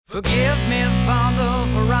Forgive me,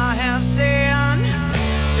 Father, for I have sinned.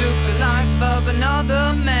 Took the life of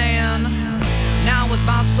another man. Now is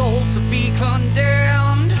my soul to be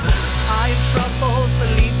condemned. I have trouble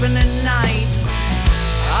sleeping at night.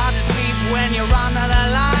 Hard to sleep when you're under the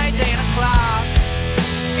light. 8 o'clock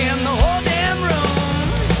in the whole damn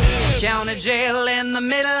room. County jail in the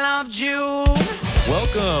middle of June.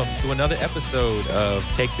 Welcome to another episode of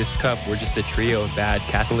Take This Cup. We're just a trio of bad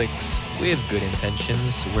Catholics with good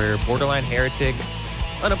intentions. We're borderline heretic,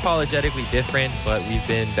 unapologetically different, but we've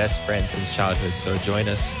been best friends since childhood. So join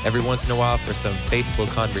us every once in a while for some faithful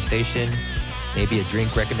conversation, maybe a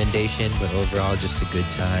drink recommendation, but overall just a good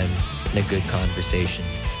time and a good conversation.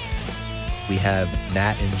 We have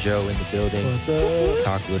Matt and Joe in the building. What's up? We'll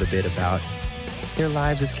talk a little bit about their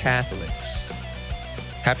lives as Catholics.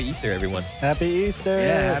 Happy Easter, everyone. Happy Easter.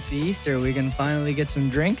 Yeah, happy Easter. We can finally get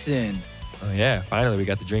some drinks in. Oh yeah, finally we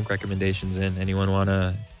got the drink recommendations in. Anyone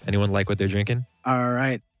like what they're drinking? All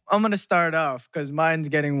right. I'm going to start off because mine's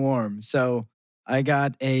getting warm. So I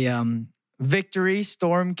got a Victory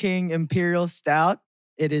Storm King Imperial Stout.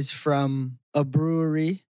 It is from a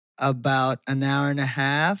brewery about an hour and a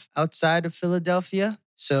half outside of Philadelphia.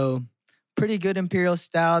 So pretty good Imperial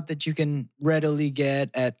Stout that you can readily get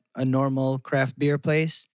at a normal craft beer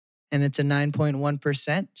place. And it's a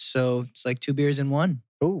 9.1%. So it's like 2 beers in one.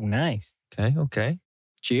 Oh, nice. Okay.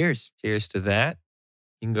 Cheers. Cheers to that.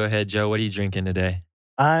 You can go ahead, Joe. What are you drinking today?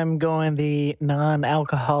 I'm going the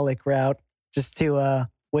non-alcoholic route just to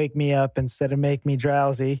wake me up instead of make me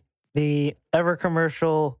drowsy. The ever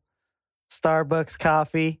commercial Starbucks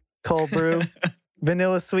coffee, cold brew,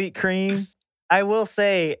 vanilla sweet cream. I will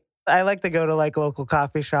say I like to go to like local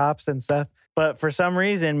coffee shops and stuff, but for some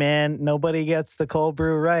reason, man, nobody gets the cold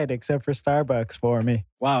brew right except for Starbucks for me.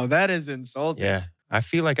 Wow, that is insulting. Yeah, I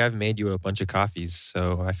feel like I've made you a bunch of coffees,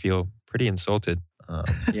 so I feel pretty insulted.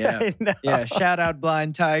 Yeah. I know. Yeah. Shout out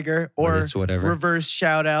Blind Tiger But or it's whatever. reverse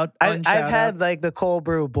shout out. I've had like the cold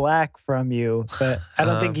brew black from you, but I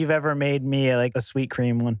don't think you've ever made me like a sweet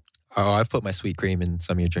cream one. Oh, I've put my sweet cream in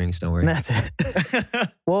some of your drinks. Don't worry. That's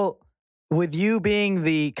it. Well, with you being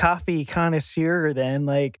the coffee connoisseur, then,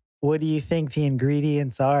 like, what do you think the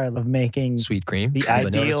ingredients are of making Sweet cream. the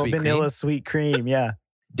ideal vanilla sweet cream? Yeah.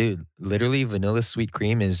 Dude, literally vanilla sweet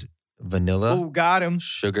cream is vanilla, Ooh, got him.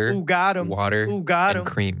 sugar, Ooh, got him. water, Ooh, got and him.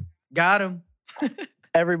 cream. Got him.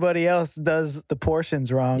 Everybody else does the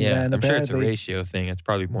portions wrong. Yeah, man, I'm sure it's a apparently. ratio thing. It's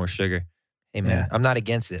probably more sugar. Hey man, Yeah. I'm not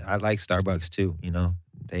against it. I like Starbucks too. You know,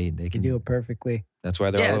 they You can do it perfectly. That's why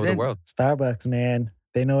they're Yeah, all over then- the world. Starbucks, man,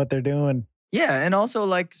 they know what they're doing. Yeah. And also,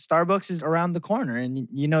 like, Starbucks is around the corner and,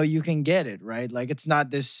 you know, you can get it, right? Like, it's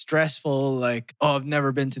not this stressful, like, oh, I've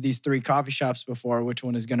never been to these 3 coffee shops before. Which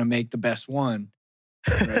one is going to make the best one?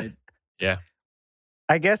 Right.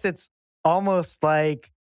 I guess it's almost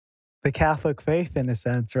like the Catholic faith in a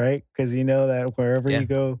sense, right? Because you know that wherever Yeah. you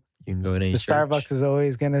go, You can go to any the church. Starbucks is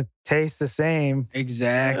always going to taste the same.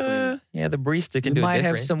 Exactly. Yeah, the barista can You do it might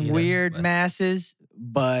have different, some you know, weird but- masses,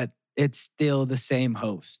 but it's still the same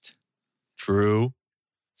host. True.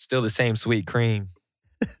 Still the same sweet cream.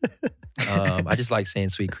 I just like saying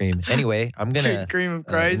sweet cream. Anyway, I'm gonna Sweet cream of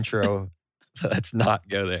Christ. intro. Let's not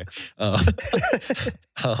go there.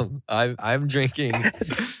 I'm drinking.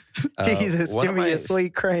 Jesus, one give of me my a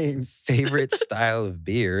sweet cream. favorite style of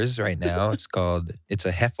beers right now. It's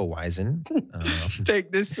a Hefeweizen.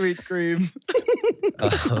 Take this sweet cream.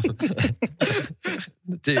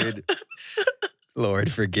 Dude,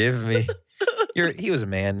 Lord, forgive me. He was a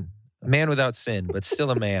man without sin, but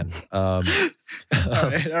still a man. All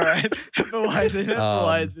right.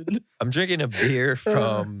 Hefeweizen. I'm drinking a beer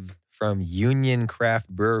from Union Craft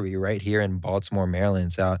Brewery right here in Baltimore, Maryland.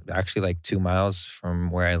 It's out actually like 2 miles from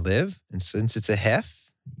where I live. And since it's a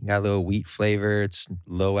hef, you got a little wheat flavor. It's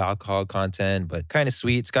low alcohol content, but kind of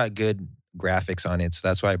sweet. It's got good graphics on it. So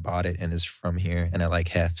that's why I bought it and it's from here. And I like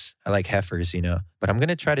hefs. I like heifers, you know. But I'm going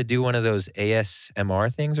to try to do one of those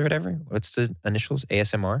ASMR things or whatever. What's the initials?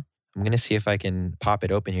 ASMR? I'm going to see if I can pop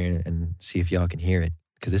it open here and see if y'all can hear it.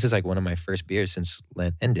 Because this is like one of my first beers since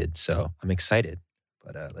Lent ended. So I'm excited.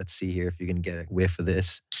 But let's see here if you can get a whiff of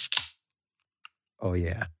this. Oh,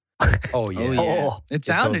 yeah. Oh, yeah. Oh, yeah. It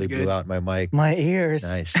sounded totally good. blew out my mic. My ears.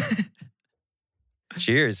 Nice.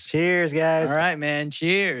 Cheers. Cheers, guys. All right, man.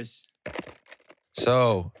 Cheers.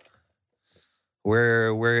 So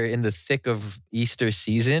we're in the thick of Easter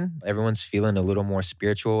season. Everyone's feeling a little more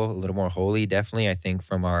spiritual, a little more holy, definitely, I think,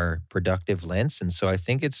 from our productive Lents. And so I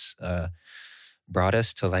think it's brought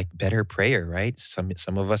us to like better prayer, right?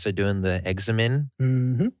 Some of us are doing the examen.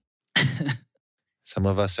 Mm-hmm. Some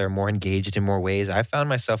of us are more engaged in more ways. I found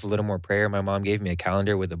myself a little more prayer. My mom gave me a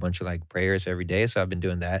calendar with a bunch of like prayers every day. So I've been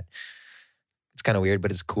doing that. It's kind of weird,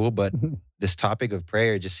 but it's cool. But this topic of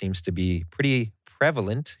prayer just seems to be pretty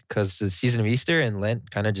prevalent because the season of Easter and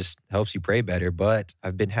Lent kind of just helps you pray better. But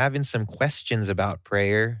I've been having some questions about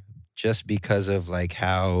prayer just because of like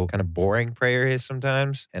how kind of boring prayer is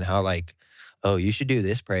sometimes and how like, oh, you should do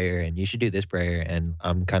this prayer and you should do this prayer. And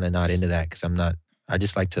I'm kind of not into that because I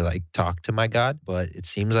just like to like talk to my God. But it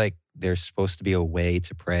seems like there's supposed to be a way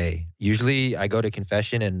to pray. Usually I go to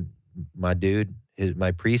confession and my dude,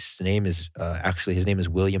 my priest's name is his name is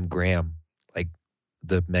William Graham, like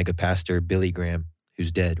the mega pastor Billy Graham,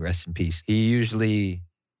 who's dead, rest in peace.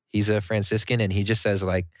 He's a Franciscan and he just says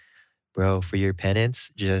like, bro, for your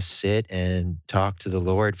penance, just sit and talk to the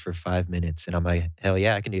Lord for 5 minutes. And I'm like, hell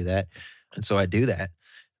yeah, I can do that. And so I do that.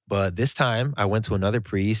 But this time I went to another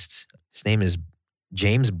priest. His name is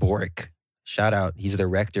James Bork. Shout out. He's the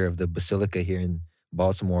rector of the Basilica here in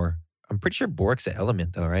Baltimore. I'm pretty sure Bork's an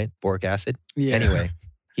element though, right? Boric acid. Yeah. Anyway,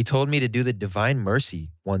 he told me to do the Divine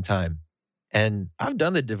Mercy one time. And I've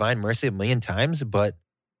done the Divine Mercy a million times, but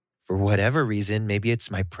for whatever reason, maybe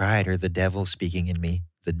it's my pride or the devil speaking in me.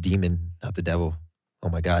 The demon, not the devil. Oh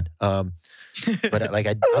my God. But like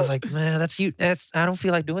I was like, man, that's you. I don't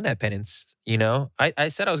feel like doing that penance. You know, I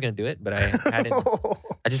said I was gonna do it, but I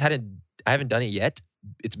haven't done it yet.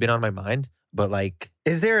 It's been on my mind, but like,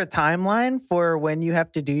 Is there a timeline for when you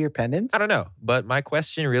have to do your penance? I don't know. But my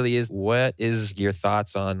question really is, what is your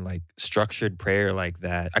thoughts on like structured prayer like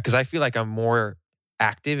that? Because I feel like I'm more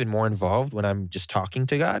active and more involved when I'm just talking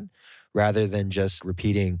to God rather than just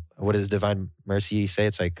repeating. What does Divine Mercy say?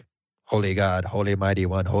 It's like, Holy God, Holy Mighty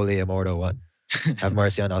One, Holy Immortal One, have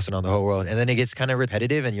mercy on us and on the whole world. And then it gets kind of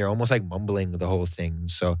repetitive and you're almost like mumbling the whole thing.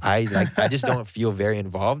 So I just don't feel very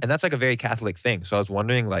involved. And that's like a very Catholic thing. So I was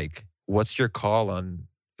wondering like, what's your call on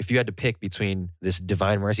if you had to pick between this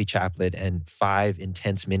Divine Mercy chaplet and 5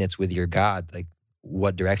 intense minutes with your God, like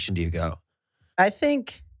what direction do you go? I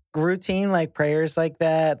think routine like prayers like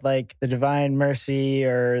that, like the Divine Mercy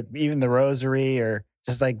or even the Rosary or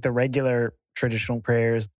just like the regular traditional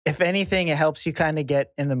prayers. If anything, it helps you kind of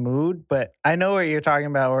get in the mood. But I know what you're talking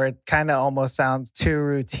about where it kind of almost sounds too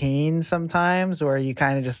routine sometimes, where you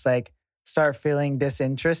kind of just like start feeling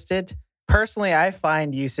disinterested. Personally, I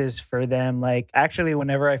find uses for them. Like actually,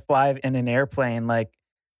 whenever I fly in an airplane, like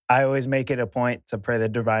I always make it a point to pray the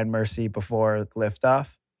Divine Mercy before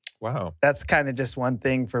liftoff. Wow. That's kind of just one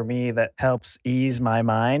thing for me that helps ease my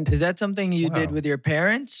mind. Is that something you did Wow. with your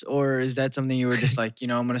parents, or is that something you were just like, I'm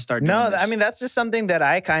going to start doing No, this? I mean, that's just something that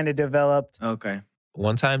I kind of developed. Okay.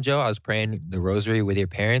 One time, Joe, I was praying the rosary with your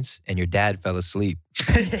parents and your dad fell asleep.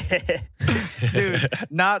 Dude,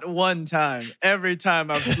 not one time. Every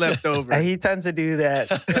time I've slept over. He tends to do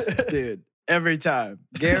that. Dude, every time.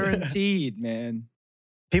 Guaranteed, man.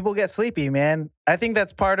 People get sleepy, man. I think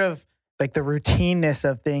that's part of like the routineness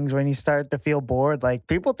of things when you start to feel bored. Like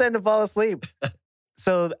people tend to fall asleep.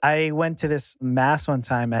 So I went to this mass one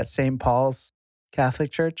time at St. Paul's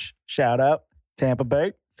Catholic Church. Shout out, Tampa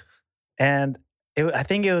Bay. And I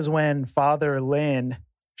think it was when Father Lynn,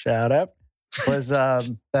 shout out, was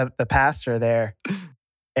the pastor there.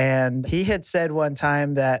 And he had said one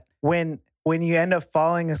time that when you end up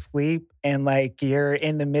falling asleep and like you're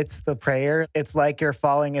in the midst of the prayer, it's like you're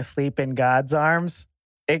falling asleep in God's arms.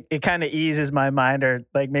 It kind of eases my mind or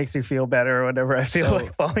like makes me feel better whenever I feel So,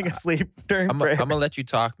 like falling asleep during I'm prayer. going to let you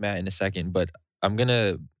talk, Matt, in a second, but I'm going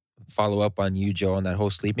to follow up on you, Joe, on that whole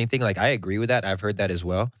sleeping thing. Like, I agree with that. I've heard that as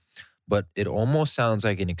well. But it almost sounds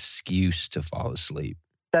like an excuse to fall asleep.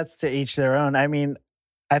 That's to each their own. I mean,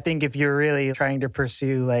 I think if you're really trying to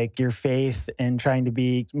pursue like your faith and trying to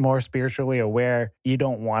be more spiritually aware, you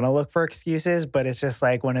don't want to look for excuses, but it's just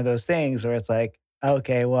like one of those things where it's like,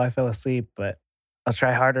 okay, well, I fell asleep, but I'll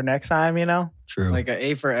try harder next time, you know? True. Like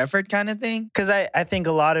a for effort kind of thing? Because I think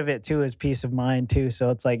a lot of it too is peace of mind too.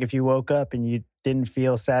 So it's like if you woke up and you didn't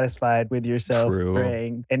feel satisfied with yourself True.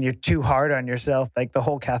 praying and you're too hard on yourself, like the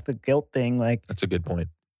whole Catholic guilt thing, like That's a good point.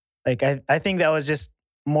 I think that was just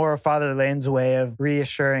more of Father Lane's way of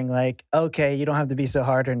reassuring like, okay, you don't have to be so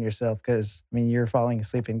hard on yourself because, I mean, you're falling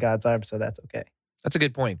asleep in God's arms, so that's okay. That's a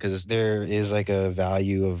good point because there is like a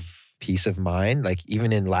value of peace of mind. Like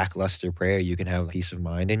even in lackluster prayer, you can have peace of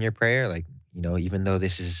mind in your prayer. Like, even though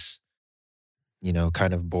this is,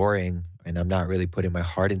 kind of boring and I'm not really putting my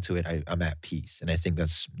heart into it, I'm at peace. And I think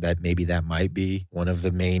maybe that might be one of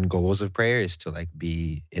the main goals of prayer is to like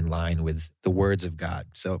be in line with the words of God.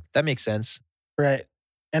 So that makes sense. Right.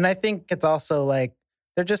 And I think it's also like,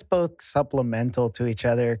 they're just both supplemental to each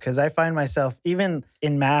other because I find myself, even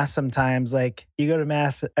in Mass sometimes, like you go to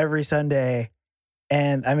Mass every Sunday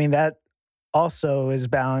And I mean, that also is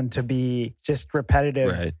bound to be just repetitive,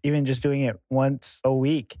 Right. even just doing it once a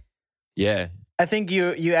week. Yeah. I think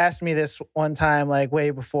you asked me this one time, like way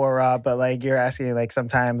before, Rob, but like you're asking me like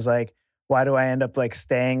sometimes like, why do I end up like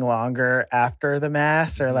staying longer after the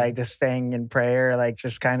mass or like just staying in prayer, like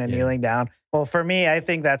just kind of Yeah. kneeling down? Well, for me, I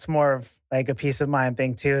think that's more of like a peace of mind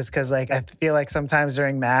thing too, is because like I feel like sometimes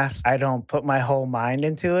during mass, I don't put my whole mind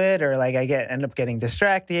into it, or like I end up getting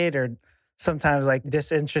distracted, or sometimes like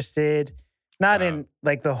disinterested, not in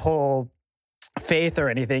like the whole faith or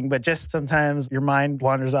anything, but just sometimes your mind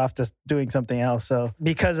wanders off to doing something else. So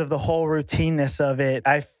because of the whole routineness of it,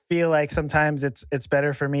 I feel like sometimes it's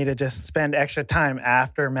better for me to just spend extra time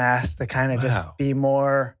after mass to kind of just Wow. be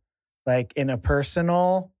more like in a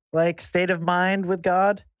personal like state of mind with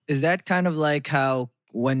God. Is that kind of like how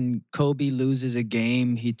when Kobe loses a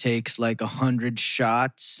game, he takes like 100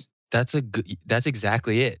 shots? That's that's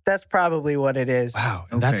exactly it. That's probably what it is. Wow.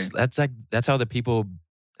 And Okay. that's how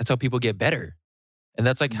people get better. And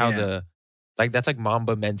that's like how Yeah. that's like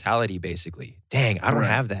Mamba mentality basically. Dang, I don't Right.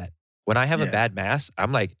 have that. When I have a Yeah. bad mass,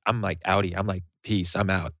 I'm like outie. I'm like, peace, I'm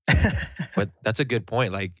out. But that's a good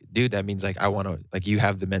point. Like, dude, that means like I want to like you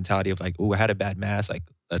have the mentality of like, oh, I had a bad mass. Like,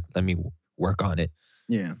 let me work on it.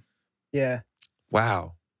 Yeah. Yeah.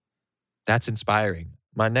 Wow. That's inspiring.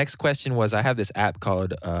 My next question was I have this app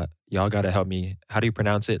called y'all gotta help me. How do you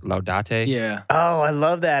pronounce it? Laudate? Yeah. Oh, I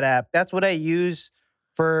love that app. That's what I use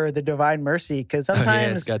for the Divine Mercy, because Oh, yeah, it's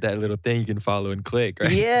sometimes got that little thing you can follow and click,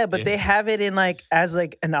 right? yeah, but they have it in like as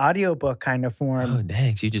like an audiobook kind of form. Oh,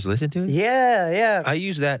 dang. So you just listen to it? Yeah. I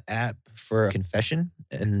use that app for confession,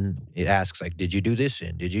 and it asks like, did you do this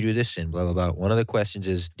sin? Did you do this sin? Blah, blah, blah. One of the questions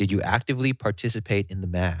is, did you actively participate in the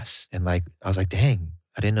mass? And like, I was like, dang,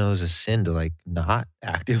 I didn't know it was a sin to like not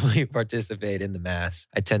actively participate in the mass.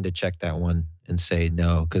 I tend to check that one and say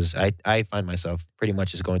no, because I find myself pretty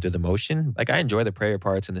much just going through the motion. Like I enjoy the prayer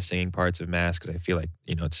parts and the singing parts of mass because I feel like,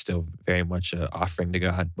 it's still very much an offering to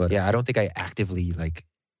God. But yeah, I don't think I actively like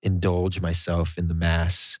indulge myself in the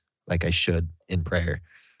mass like I should in prayer.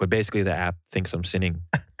 But basically the app thinks I'm sinning.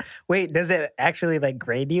 Wait, does it actually like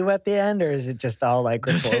grade you at the end, or is it just all like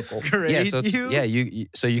rhetorical? Yeah, so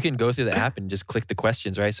so you can go through the app and just click the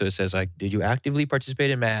questions, right? So it says like, did you actively participate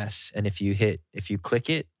in mass? And if you click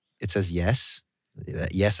it, it says yes.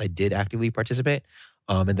 Yes, I did actively participate.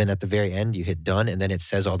 And then at the very end, you hit done, and then it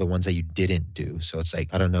says all the ones that you didn't do. So it's like,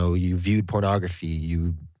 I don't know, you viewed pornography,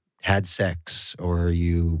 you had sex, or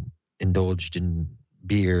you indulged in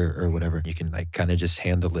beer or whatever. You can like kind of just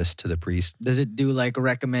hand the list to the priest. Does it do like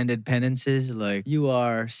recommended penances? Like you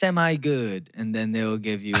are semi-good, and then they'll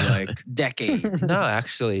give you like decade. No,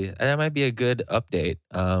 actually, that might be a good update.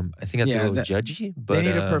 I think that's Yeah, a little judgy, but They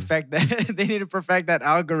need to perfect that. They need to perfect that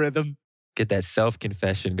algorithm. get that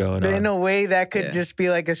self-confession going In on. a way, that could Yeah. just be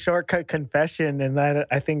like a shortcut confession, and that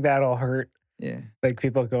I think that'll hurt Yeah. like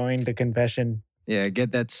people going to confession. Yeah.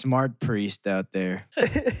 Get that smart priest out there.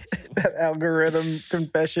 That algorithm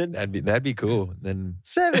confession. That'd be cool. Then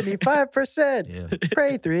 75%. yeah.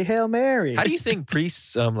 Pray 3 Hail Marys. How do you think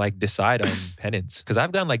priests like decide on penance? Because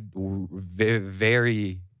I've gotten like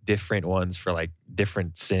very different ones for like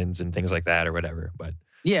different sins and things like that or whatever. But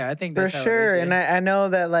Yeah, I think For that's how it sure. is, And yeah. I know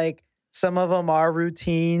that like some of them are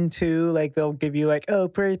routine too. Like they'll give you like, oh,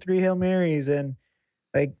 pray 3 Hail Marys and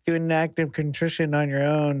like do an act of contrition on your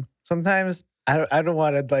own. Sometimes I don't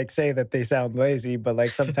want to like say that they sound lazy, but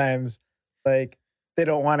like sometimes like they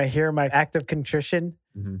don't want to hear my act of contrition.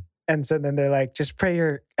 Mhm. And so then they're like, just pray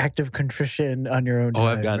your act of contrition on your own. oh,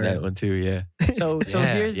 I've time, gotten right? that one too. Yeah. So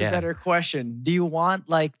Yeah, here's yeah. the better question. Do you want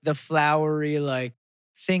like the flowery, like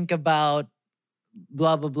think about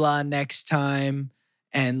blah, blah, blah next time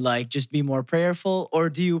and like just be more prayerful? Or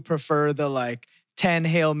do you prefer the like 10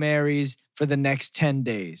 Hail Marys for the next 10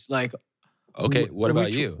 days? Like, Okay. What about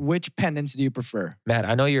which- you, Which penance do you prefer? Matt?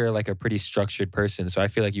 I know you're like a pretty structured person, so I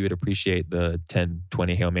feel like you would appreciate the 10,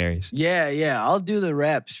 20 Hail Marys. Yeah. I'll do the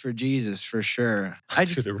reps for Jesus for sure. I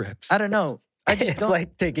To just, the reps. I don't know. I just It's don't.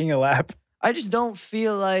 like taking a lap. I just don't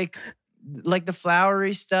feel like the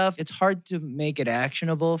flowery stuff, it's hard to make it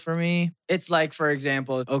actionable for me. It's like, for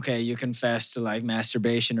example, okay, you confess to like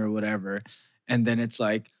masturbation or whatever. And then it's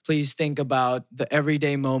like, please think about the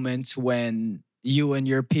everyday moments when you and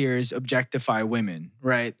your peers objectify women,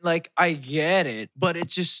 right? Like, I get it, but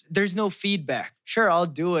it's just, there's no feedback. Sure, I'll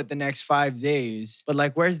do it the next 5 days, but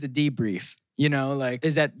like, where's the debrief? You know, like,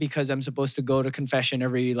 is that because I'm supposed to go to confession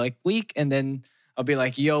every like week? And then I'll be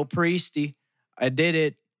like, yo, priesty, I did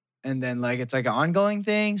it. And then like, it's like an ongoing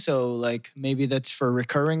thing. So like, maybe that's for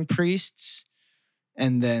recurring priests.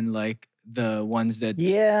 And then like the ones that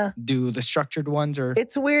Yeah. do the structured ones, or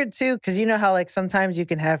It's weird too, because you know how like sometimes you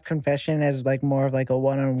can have confession as like more of like a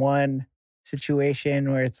one-on-one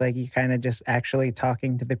situation where it's like you kind of just actually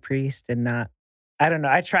talking to the priest and not, I don't know.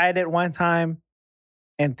 I tried it one time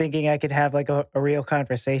and thinking I could have like a real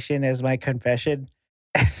conversation as my confession.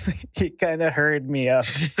 He kind of heard me up.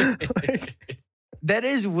 Like, that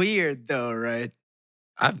is weird though, right?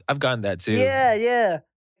 I've gotten that too. yeah.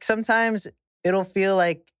 Sometimes it'll feel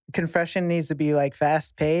like confession needs to be like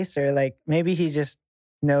fast paced, or like maybe he just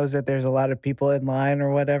knows that there's a lot of people in line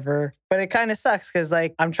or whatever. But it kind of sucks because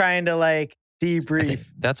like I'm trying to like I think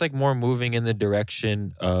debrief. that's like more moving in the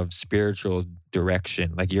direction of spiritual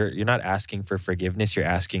direction. Like you're not asking for forgiveness, you're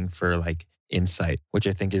asking for like insight, which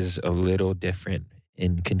I think is a little different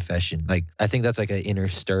in confession. Like I think that's like an inner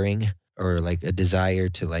stirring or like a desire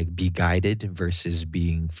to like be guided versus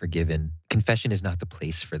being forgiven. Confession is not the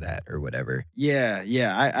place for that or whatever. Yeah.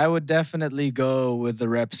 I would definitely go with the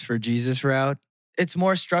reps for Jesus route. It's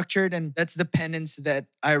more structured, and that's the penance that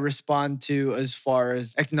I respond to as far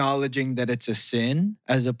as acknowledging that it's a sin,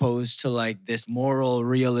 as opposed to like this moral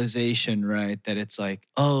realization, right? That it's like,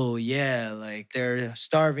 oh yeah, like there are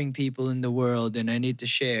starving people in the world and I need to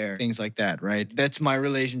share, things like that, right? That's my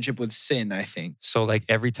relationship with sin, I think. So like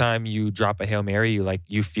every time you drop a Hail Mary,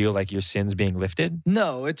 you feel like your sin's being lifted?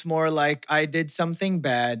 No, it's more like I did something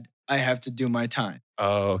bad, I have to do my time,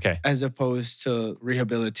 Oh, okay. as opposed to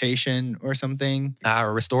rehabilitation or something.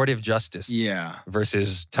 Restorative justice Yeah.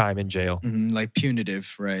 versus time in jail. Like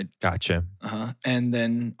punitive, right? Gotcha. And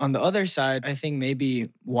then on the other side, I think maybe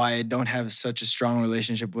why I don't have such a strong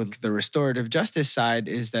relationship with the restorative justice side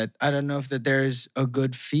is that I don't know if that there's a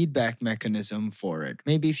good feedback mechanism for it.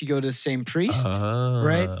 Maybe if you go to the same priest,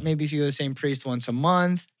 right? Maybe if you go to the same priest once a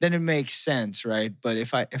month, then it makes sense, right? But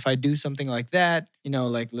if I do something like that,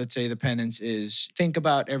 like let's say the penance is think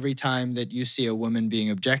about every time that you see a woman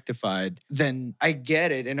being objectified, then I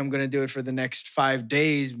get it and I'm going to do it for the next 5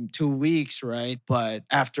 days, 2 weeks, right? But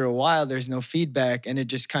after a while, there's no feedback and it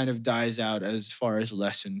just kind of dies out as far as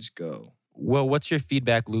lessons go. Well, what's your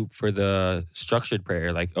feedback loop for the structured prayer?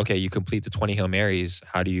 Like, okay, you complete the 20 Hail Marys.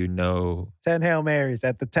 How do you know? 10 Hail Marys.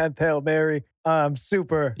 At the 10th Hail Mary, I'm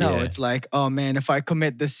super. No, Yeah. it's like, oh man, if I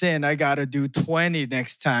commit the sin, I got to do 20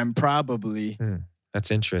 next time, probably. That's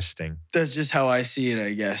interesting. That's just how I see it,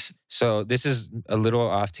 I guess. So this is a little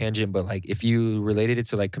off tangent, but like if you related it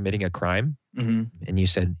to like committing a crime and you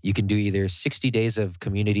said you can do either 60 days of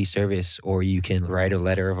community service or you can write a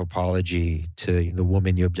letter of apology to the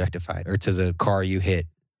woman you objectified or to the car you hit,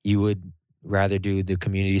 you would rather do the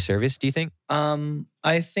community service, do you think?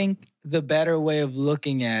 I think the better way of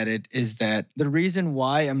looking at it is that the reason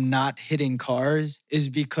why I'm not hitting cars is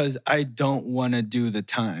because I don't want to do the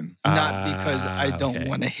time, not because I don't okay.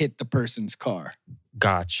 want to hit the person's car.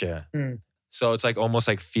 Gotcha. Hmm. So it's like almost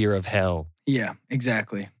like fear of hell. Yeah,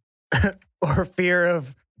 exactly. Or fear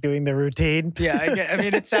of doing the routine. Yeah, I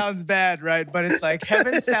mean, it sounds bad, right? But it's like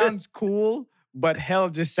heaven sounds cool, but hell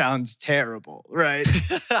just sounds terrible, right?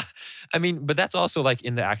 I mean, but that's also like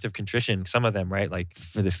in the act of contrition, some of them, right? Like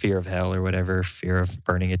for the fear of hell or whatever, fear of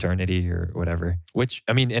burning eternity or whatever. Which,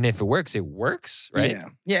 I mean, and if it works, right?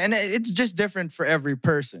 Yeah, and it's just different for every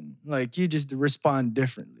person. Like you just respond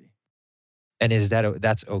differently. And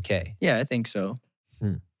that's okay? Yeah, I think so.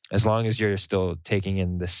 As long as you're still taking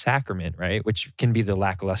in the sacrament, right? Which can be the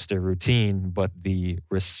lackluster routine, but the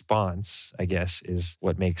response, I guess, is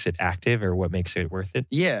what makes it active or what makes it worth it.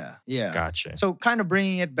 Yeah. Gotcha. So kind of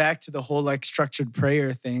bringing it back to the whole like structured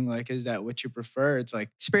prayer thing, like, is that what you prefer? It's like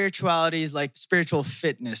spirituality is like spiritual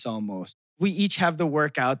fitness almost. We each have the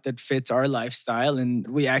workout that fits our lifestyle and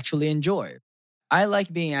we actually enjoy it. I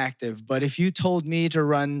like being active, but if you told me to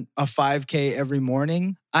run a 5K every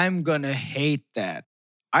morning, I'm going to hate that.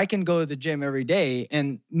 I can go to the gym every day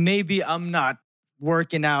and maybe I'm not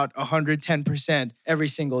working out 110% every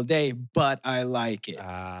single day, but I like it.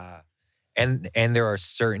 And there are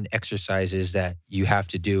certain exercises that you have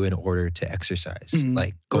to do in order to exercise,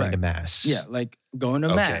 like going to mass. Yeah, like going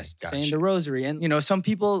to mass, saying the rosary. And, some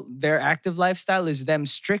people, their active lifestyle is them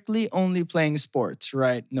strictly only playing sports,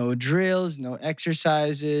 right? No drills, no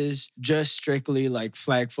exercises, just strictly like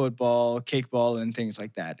flag football, kickball, and things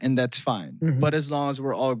like that. And that's fine. But as long as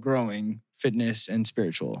we're all growing, fitness and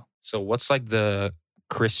spiritual. So what's like the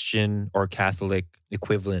Christian or Catholic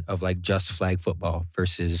equivalent of like just flag football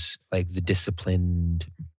versus like the disciplined?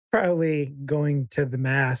 Probably going to the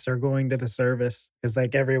mass or going to the service because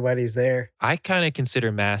like everybody's there. I kind of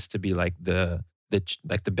consider mass to be like the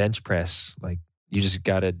bench press. Like you just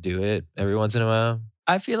gotta do it every once in a while.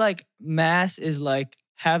 I feel like mass is like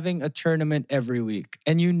having a tournament every week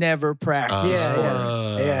and you never practice Yeah, for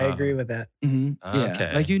yeah. Yeah, I agree with that. it. Mhm. Yeah,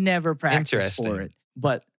 Okay. like you never practice Interesting. for it,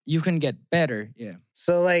 but you can get better. Yeah.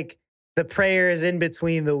 So like the prayers in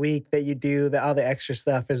between the week that you do, all the extra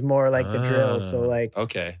stuff is more like the drills. So like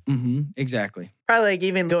Okay. Exactly. probably like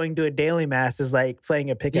even going to a daily mass is like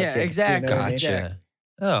playing a pickup Yeah, game. exactly. You know what I mean? Gotcha.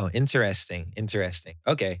 Oh, interesting. Interesting.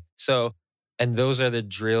 Okay. So, and those are the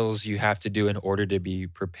drills you have to do in order to be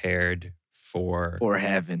prepared for For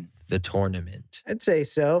heaven. the tournament. I'd say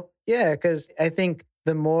so. Yeah, because I think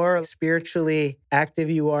the more spiritually active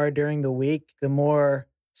you are during the week, the more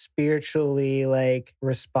spiritually like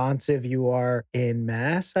responsive you are in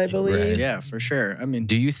mass, I believe. Right. Yeah, for sure. I mean,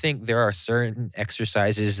 Do you think there are certain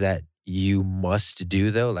exercises that you must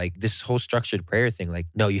do though? Like this whole structured prayer thing, like,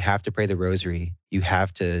 no, you have to pray the rosary. You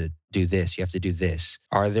have to do this. You have to do this.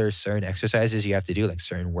 Are there certain exercises you have to do, like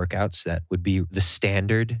certain workouts that would be the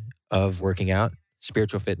standard of working out,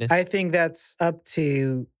 spiritual fitness? I think that's up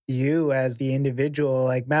to you as the individual.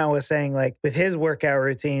 Like Matt was saying, like with his workout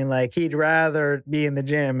routine, like he'd rather be in the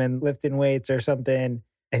gym and lifting weights or something.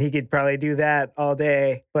 And he could probably do that all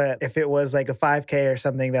day. But if it was like a 5K or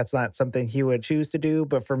something, that's not something he would choose to do.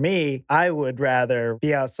 But for me, I would rather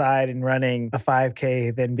be outside and running a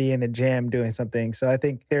 5K than be in the gym doing something. So I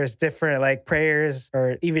think there's different like prayers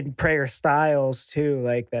or even prayer styles too,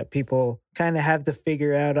 like that people kind of have to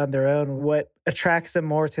figure out on their own what attracts them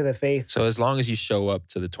more to the faith. So as long as you show up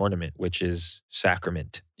to the tournament, which is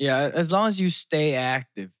sacrament. yeah, as long as you stay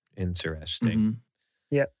active. Interesting. Mhm.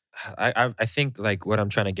 I think like what I'm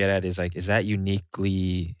trying to get at is like, is that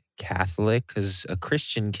uniquely Catholic? Because a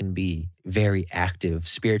Christian can be very active,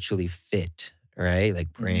 spiritually fit, right?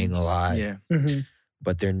 Like praying a lot, Yeah. Mhm.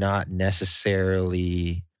 but they're not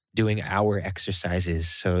necessarily doing our exercises.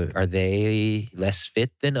 So are they less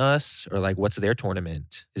fit than us? Or like, what's their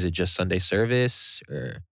tournament? Is it just Sunday service?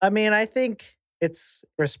 Or I mean, I think it's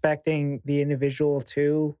respecting the individual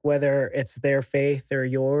too, whether it's their faith or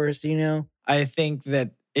yours, you know? I think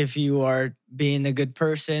that if you are being a good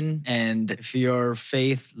person and if your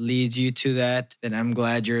faith leads you to that, then I'm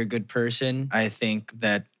glad you're a good person. I think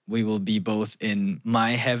that we will be both in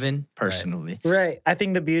my heaven personally. Right. I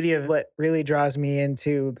think the beauty of what really draws me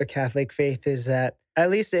into the Catholic faith is that, at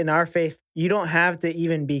least in our faith, you don't have to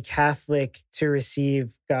even be Catholic to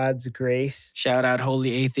receive God's grace. Shout out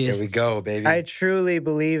holy here atheists. we go, baby. I truly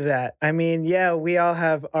believe that. I mean, yeah, we all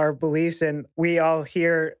have our beliefs and we all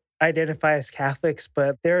here identify as Catholics,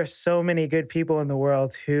 but there are so many good people in the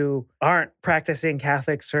world who aren't practicing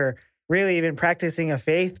Catholics or really even practicing a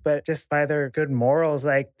faith, but just by their good morals,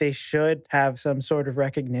 like they should have some sort of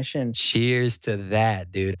recognition. Cheers to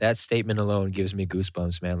that, dude. That statement alone gives me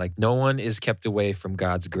goosebumps, man. Like no one is kept away from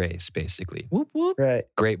God's grace, basically. Whoop, whoop. Right.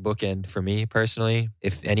 Great bookend for me personally.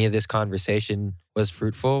 If any of this conversation was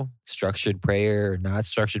fruitful, structured prayer or not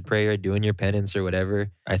structured prayer, doing your penance or whatever,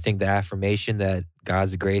 I think the affirmation that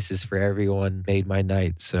God's grace is for everyone made my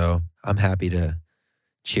night. So I'm happy to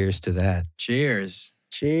cheers to that. Cheers.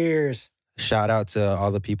 Cheers. Shout out to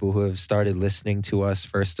all the people who have started listening to us,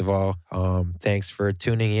 first of all. Thanks for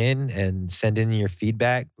tuning in and sending your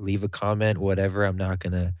feedback. Leave a comment, whatever. I'm not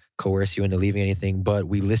going to coerce you into leaving anything, but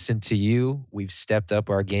we listened to you. We've stepped up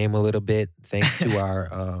our game a little bit thanks to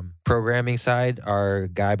our programming side. Our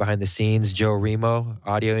guy behind the scenes, Joe Remo,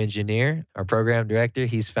 audio engineer, our program director,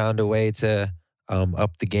 he's found a way to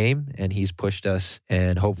up the game and he's pushed us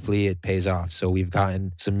and hopefully it pays off. So we've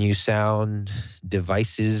gotten some new sound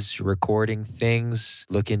devices, recording things,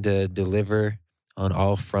 looking to deliver on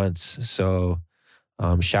all fronts. So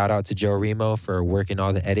shout out to Joe Remo for working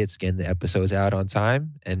all the edits, getting the episodes out on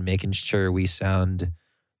time and making sure we sound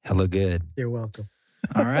hella good. You're welcome.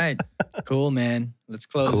 All right. Cool, man. Let's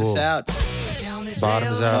close this Cool. out.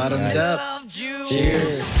 Bottoms up. Bottoms guys. up. Loved you.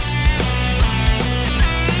 Cheers.